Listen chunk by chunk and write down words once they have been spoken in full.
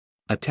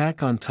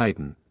Attack on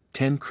Titan,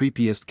 10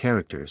 Creepiest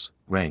Characters,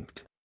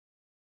 Ranked.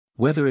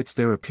 Whether it's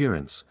their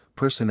appearance,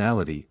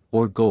 personality,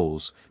 or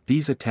goals,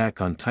 these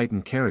Attack on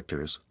Titan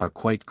characters are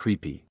quite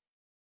creepy.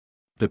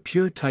 The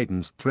pure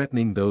Titans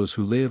threatening those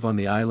who live on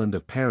the island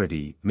of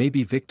Paradis may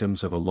be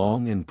victims of a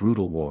long and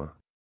brutal war.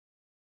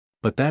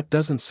 But that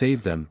doesn't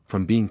save them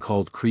from being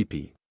called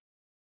creepy.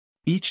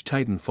 Each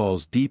Titan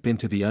falls deep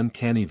into the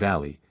uncanny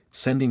valley,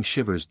 sending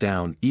shivers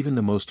down even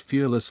the most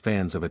fearless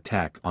fans of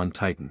Attack on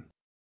Titan.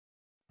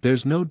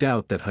 There's no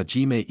doubt that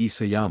Hajime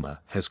Isayama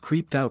has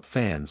creeped out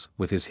fans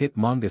with his hit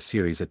manga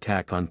series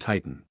Attack on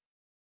Titan.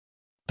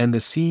 And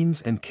the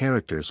scenes and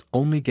characters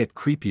only get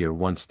creepier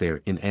once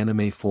they're in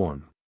anime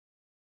form.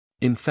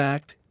 In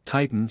fact,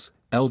 Titans,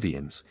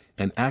 Eldians,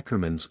 and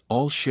Ackermans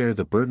all share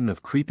the burden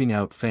of creeping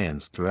out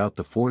fans throughout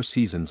the 4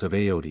 seasons of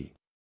AOT.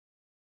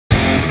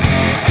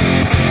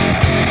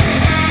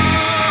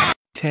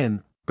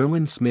 10.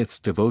 Erwin Smith's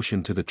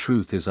devotion to the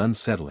truth is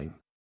unsettling.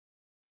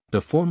 The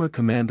former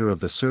commander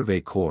of the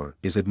Survey Corps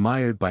is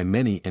admired by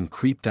many and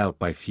creeped out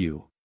by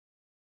few.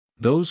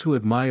 Those who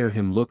admire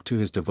him look to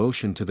his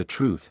devotion to the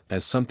truth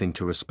as something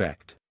to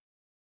respect.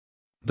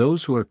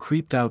 Those who are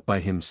creeped out by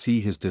him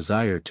see his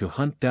desire to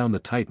hunt down the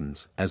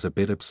Titans as a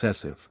bit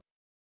obsessive.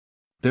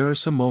 There are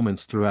some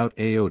moments throughout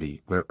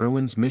AOT where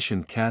Erwin's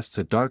mission casts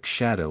a dark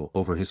shadow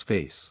over his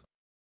face.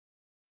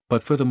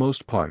 But for the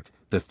most part,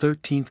 the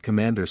 13th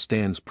commander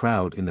stands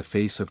proud in the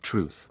face of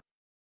truth.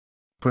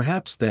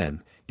 Perhaps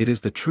then, it is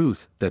the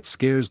truth that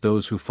scares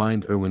those who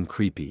find Erwin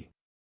creepy.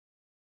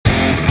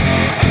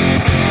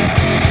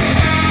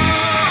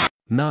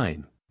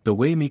 9. The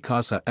way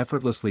Mikasa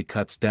effortlessly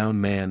cuts down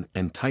man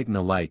and Titan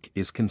alike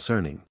is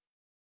concerning.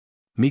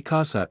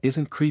 Mikasa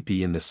isn't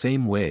creepy in the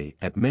same way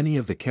that many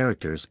of the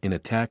characters in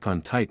Attack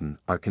on Titan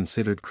are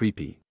considered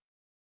creepy.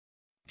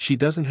 She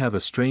doesn't have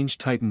a strange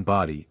Titan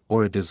body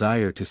or a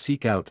desire to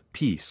seek out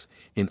peace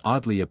in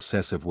oddly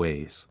obsessive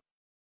ways.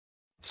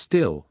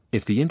 Still,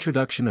 if the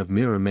introduction of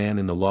Mirror Man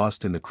in the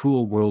Lost in the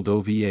Cruel World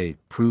OVA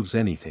proves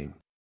anything,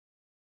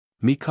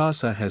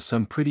 Mikasa has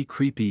some pretty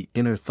creepy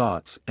inner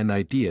thoughts and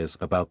ideas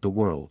about the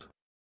world.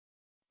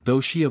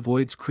 Though she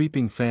avoids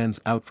creeping fans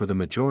out for the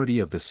majority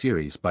of the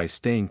series by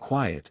staying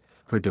quiet,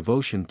 her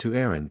devotion to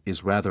Eren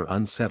is rather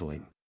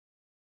unsettling.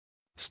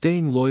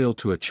 Staying loyal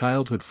to a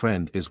childhood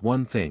friend is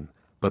one thing,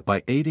 but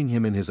by aiding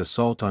him in his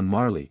assault on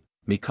Marley,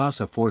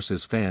 Mikasa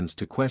forces fans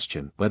to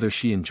question whether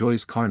she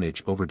enjoys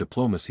carnage over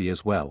diplomacy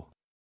as well.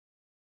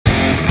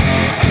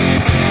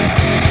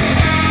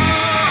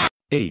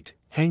 8.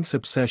 Hank's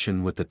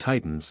obsession with the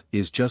Titans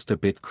is just a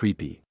bit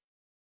creepy.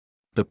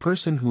 The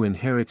person who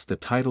inherits the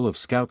title of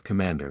Scout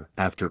Commander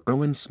after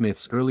Erwin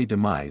Smith's early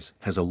demise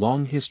has a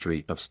long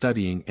history of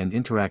studying and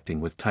interacting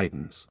with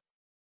Titans.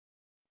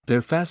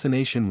 Their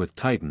fascination with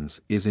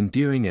Titans is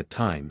endearing at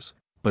times,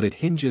 but it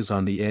hinges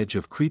on the edge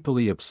of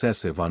creepily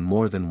obsessive on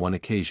more than one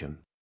occasion.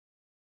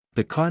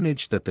 The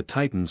carnage that the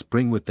Titans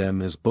bring with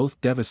them is both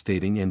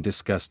devastating and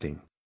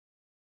disgusting.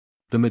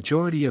 The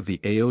majority of the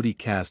AOT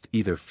cast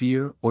either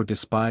fear or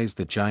despise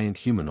the giant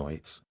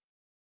humanoids.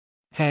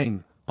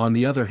 Hank, on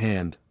the other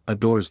hand,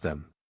 adores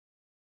them.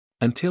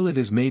 Until it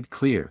is made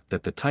clear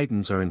that the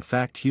Titans are in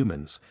fact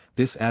humans,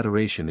 this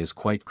adoration is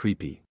quite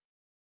creepy.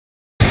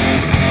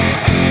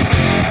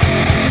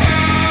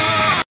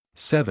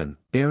 7.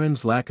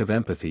 Eren's lack of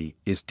empathy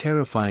is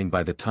terrifying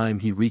by the time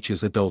he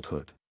reaches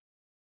adulthood.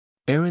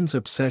 Eren's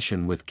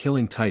obsession with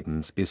killing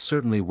Titans is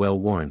certainly well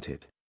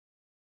warranted.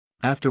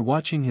 After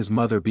watching his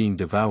mother being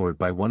devoured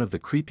by one of the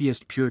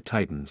creepiest pure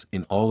Titans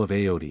in all of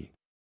AOT,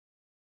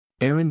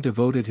 Eren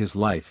devoted his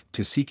life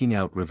to seeking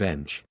out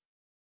revenge.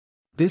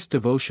 This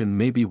devotion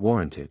may be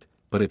warranted,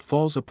 but it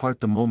falls apart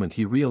the moment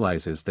he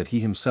realizes that he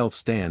himself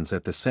stands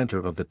at the center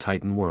of the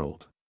Titan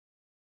world.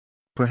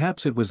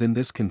 Perhaps it was in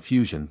this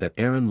confusion that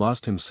Eren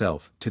lost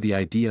himself to the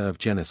idea of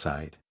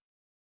genocide.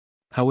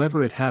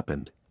 However it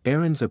happened,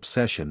 Eren's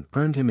obsession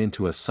turned him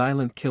into a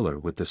silent killer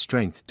with the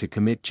strength to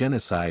commit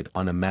genocide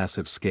on a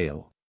massive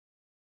scale.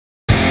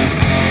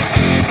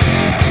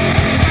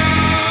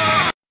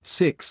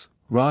 6.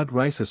 Rod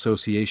Reiss'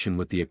 association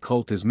with the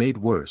occult is made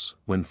worse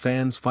when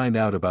fans find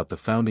out about the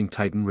founding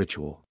Titan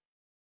ritual.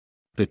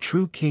 The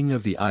true king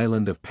of the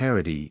island of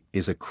Paradis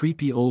is a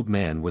creepy old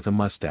man with a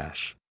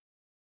mustache.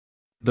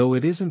 Though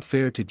it isn't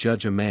fair to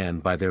judge a man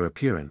by their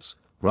appearance,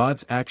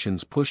 Rod's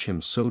actions push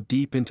him so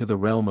deep into the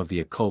realm of the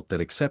occult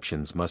that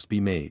exceptions must be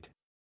made.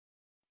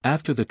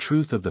 After the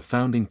truth of the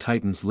founding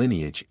Titan's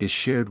lineage is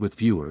shared with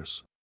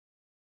viewers,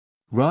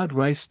 Rod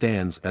Reiss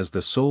stands as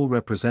the sole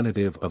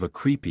representative of a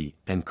creepy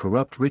and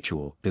corrupt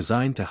ritual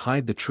designed to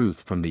hide the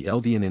truth from the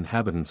Eldian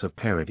inhabitants of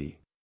Paradis.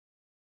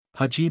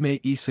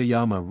 Hajime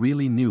Isayama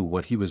really knew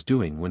what he was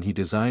doing when he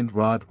designed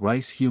Rod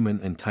Reiss' human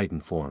and Titan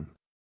form.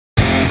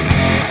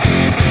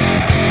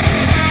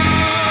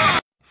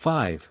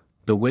 5.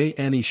 The way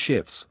Annie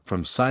shifts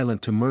from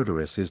silent to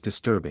murderous is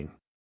disturbing.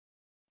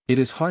 It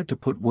is hard to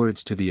put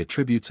words to the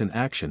attributes and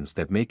actions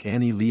that make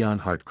Annie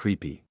Leonhardt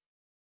creepy.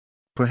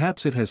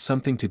 Perhaps it has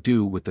something to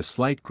do with the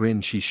slight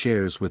grin she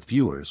shares with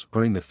viewers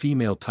during the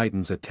female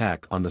Titan's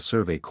attack on the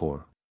Survey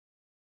Corps.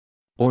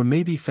 Or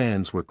maybe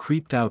fans were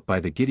creeped out by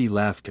the giddy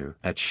laughter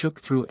that shook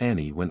through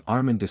Annie when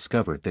Armin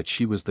discovered that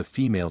she was the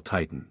female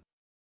Titan.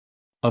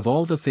 Of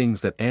all the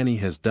things that Annie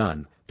has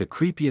done, the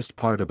creepiest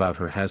part about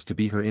her has to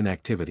be her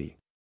inactivity.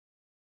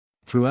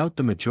 Throughout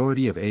the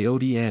majority of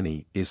AOD,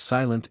 Annie is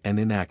silent and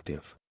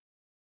inactive.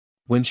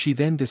 When she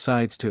then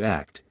decides to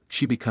act,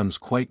 she becomes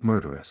quite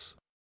murderous.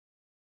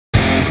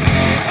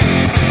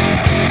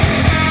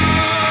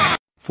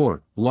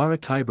 4. Lara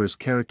Teiber's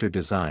character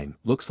design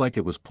looks like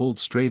it was pulled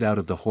straight out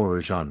of the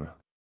horror genre.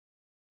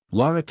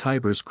 Lara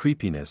Teiber's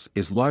creepiness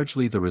is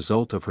largely the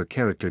result of her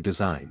character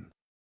design.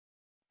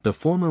 The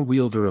former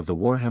wielder of the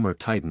Warhammer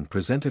Titan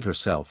presented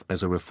herself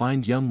as a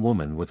refined young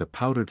woman with a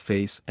powdered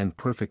face and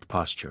perfect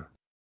posture.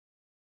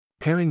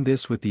 Pairing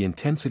this with the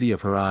intensity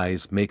of her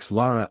eyes makes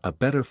Lara a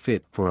better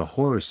fit for a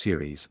horror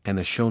series and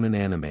a shonen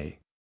anime.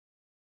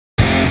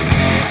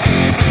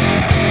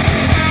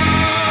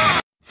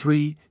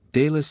 3.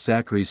 Dallas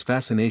Zachary's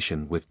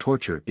fascination with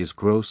torture is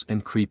gross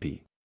and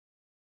creepy.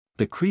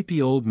 The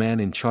creepy old man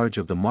in charge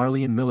of the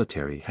Marleyan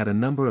military had a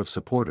number of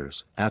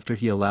supporters after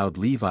he allowed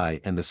Levi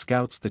and the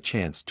scouts the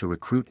chance to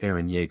recruit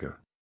Eren Yeager.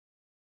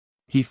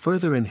 He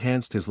further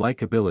enhanced his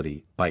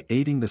likability by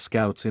aiding the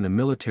scouts in a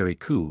military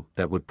coup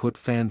that would put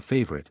fan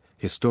favorite,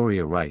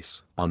 Historia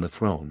Rice, on the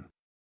throne.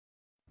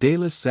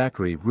 Dallas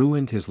Zachary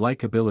ruined his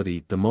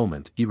likability the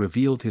moment he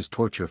revealed his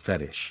torture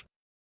fetish.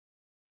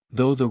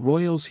 Though the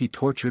royals he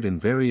tortured in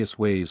various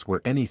ways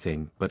were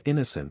anything but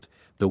innocent,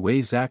 the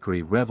way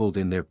Zachary reveled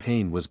in their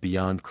pain was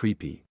beyond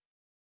creepy.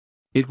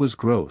 It was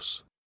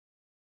gross.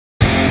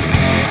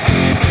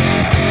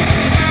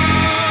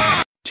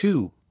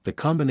 2. The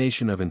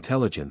combination of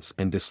intelligence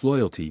and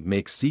disloyalty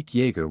makes Zeke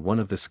Yeager one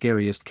of the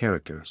scariest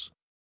characters.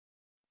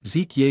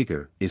 Zeke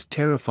Yeager is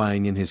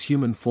terrifying in his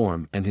human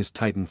form and his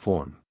Titan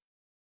form.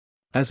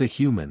 As a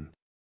human,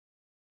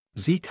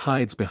 Zeke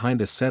hides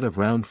behind a set of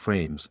round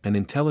frames and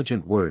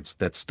intelligent words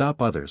that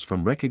stop others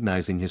from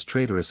recognizing his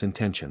traitorous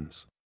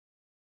intentions.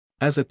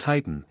 As a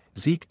Titan,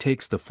 Zeke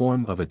takes the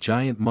form of a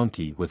giant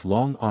monkey with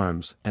long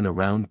arms and a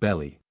round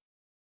belly.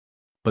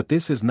 But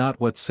this is not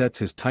what sets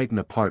his Titan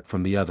apart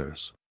from the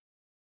others.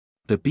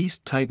 The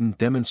Beast Titan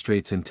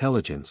demonstrates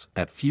intelligence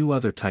that few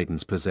other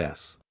Titans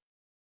possess.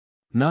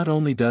 Not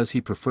only does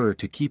he prefer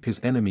to keep his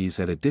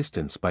enemies at a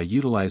distance by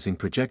utilizing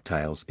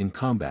projectiles in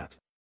combat,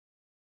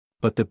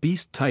 but the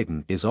Beast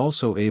Titan is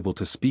also able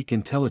to speak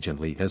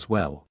intelligently as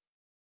well.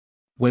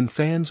 When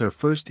fans are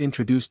first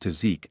introduced to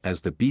Zeke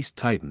as the Beast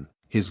Titan,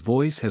 his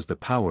voice has the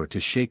power to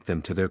shake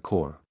them to their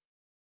core.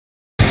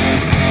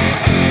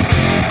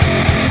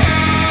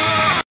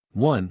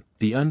 1.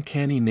 The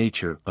uncanny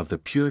nature of the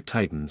pure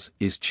Titans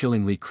is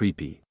chillingly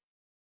creepy.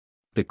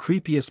 The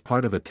creepiest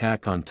part of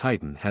Attack on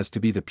Titan has to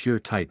be the pure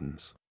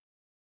Titans.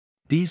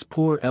 These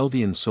poor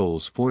Eldian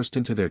souls forced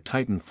into their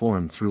Titan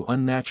form through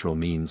unnatural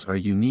means are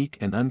unique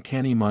and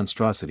uncanny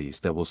monstrosities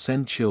that will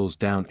send chills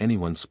down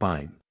anyone's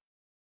spine.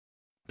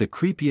 The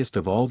creepiest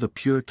of all the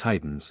pure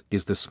Titans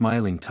is the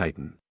Smiling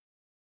Titan.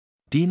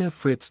 Dina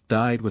Fritz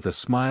died with a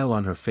smile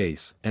on her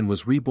face and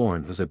was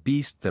reborn as a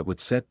beast that would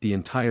set the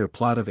entire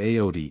plot of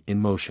AOD in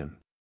motion.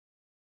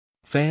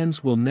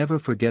 Fans will never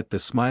forget the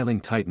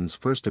Smiling Titan's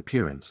first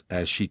appearance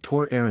as she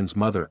tore Eren's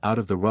mother out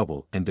of the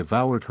rubble and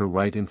devoured her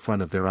right in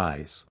front of their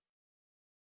eyes.